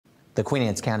The Queen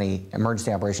Anne's County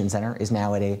Emergency Operations Center is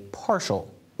now at a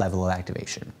partial level of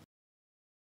activation.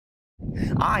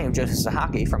 I am Joseph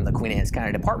Sahaki from the Queen Anne's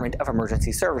County Department of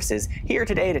Emergency Services, here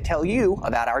today to tell you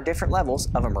about our different levels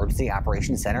of Emergency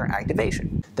Operations Center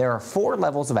activation. There are 4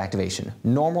 levels of activation: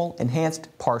 normal, enhanced,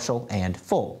 partial, and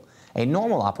full. A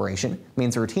normal operation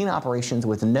means routine operations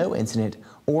with no incident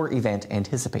or event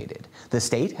anticipated. The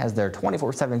state has their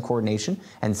 24/7 coordination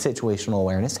and situational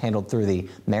awareness handled through the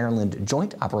Maryland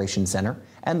Joint Operations Center,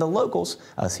 and the locals,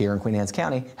 us here in Queen Anne's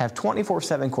County, have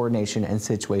 24/7 coordination and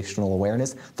situational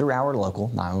awareness through our local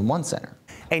 911 center.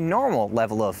 A normal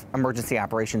level of Emergency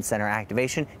Operations Center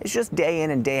activation is just day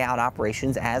in and day out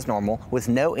operations as normal, with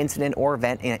no incident or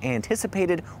event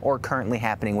anticipated or currently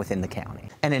happening within the county.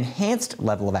 An enhanced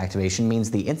level of activation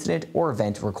means the incident or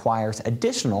event requires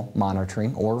additional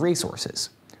monitoring or resources.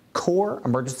 Core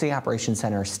Emergency Operations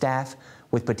Center staff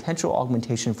with potential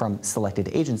augmentation from selected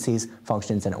agencies,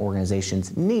 functions, and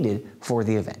organizations needed for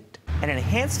the event. An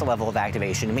enhanced level of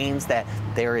activation means that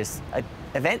there is an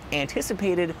event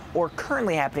anticipated or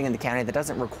currently happening in the county that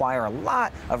doesn't require a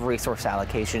lot of resource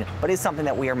allocation, but is something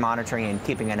that we are monitoring and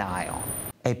keeping an eye on.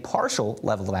 A partial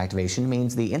level of activation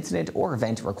means the incident or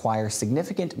event requires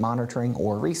significant monitoring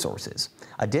or resources.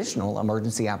 Additional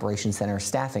Emergency Operations Center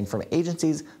staffing from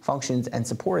agencies, functions, and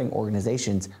supporting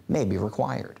organizations may be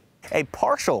required. A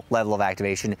partial level of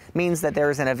activation means that there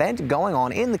is an event going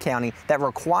on in the county that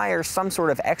requires some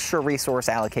sort of extra resource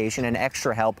allocation and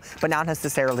extra help, but not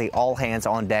necessarily all hands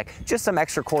on deck, just some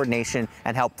extra coordination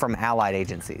and help from allied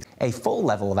agencies. A full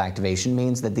level of activation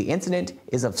means that the incident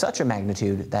is of such a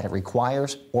magnitude that it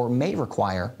requires or may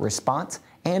require response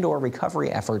and/or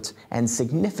recovery efforts and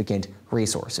significant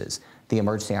resources. The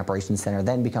Emergency Operations Center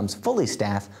then becomes fully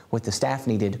staffed with the staff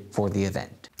needed for the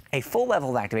event. A full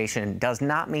level of activation does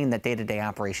not mean that day-to-day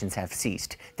operations have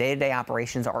ceased. Day-to-day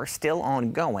operations are still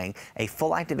ongoing. A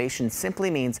full activation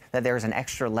simply means that there is an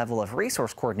extra level of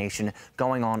resource coordination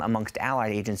going on amongst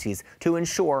allied agencies to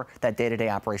ensure that day-to-day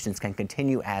operations can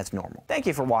continue as normal. Thank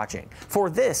you for watching. For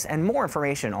this and more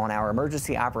information on our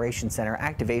Emergency Operations Center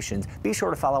activations, be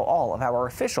sure to follow all of our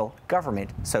official government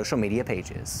social media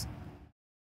pages.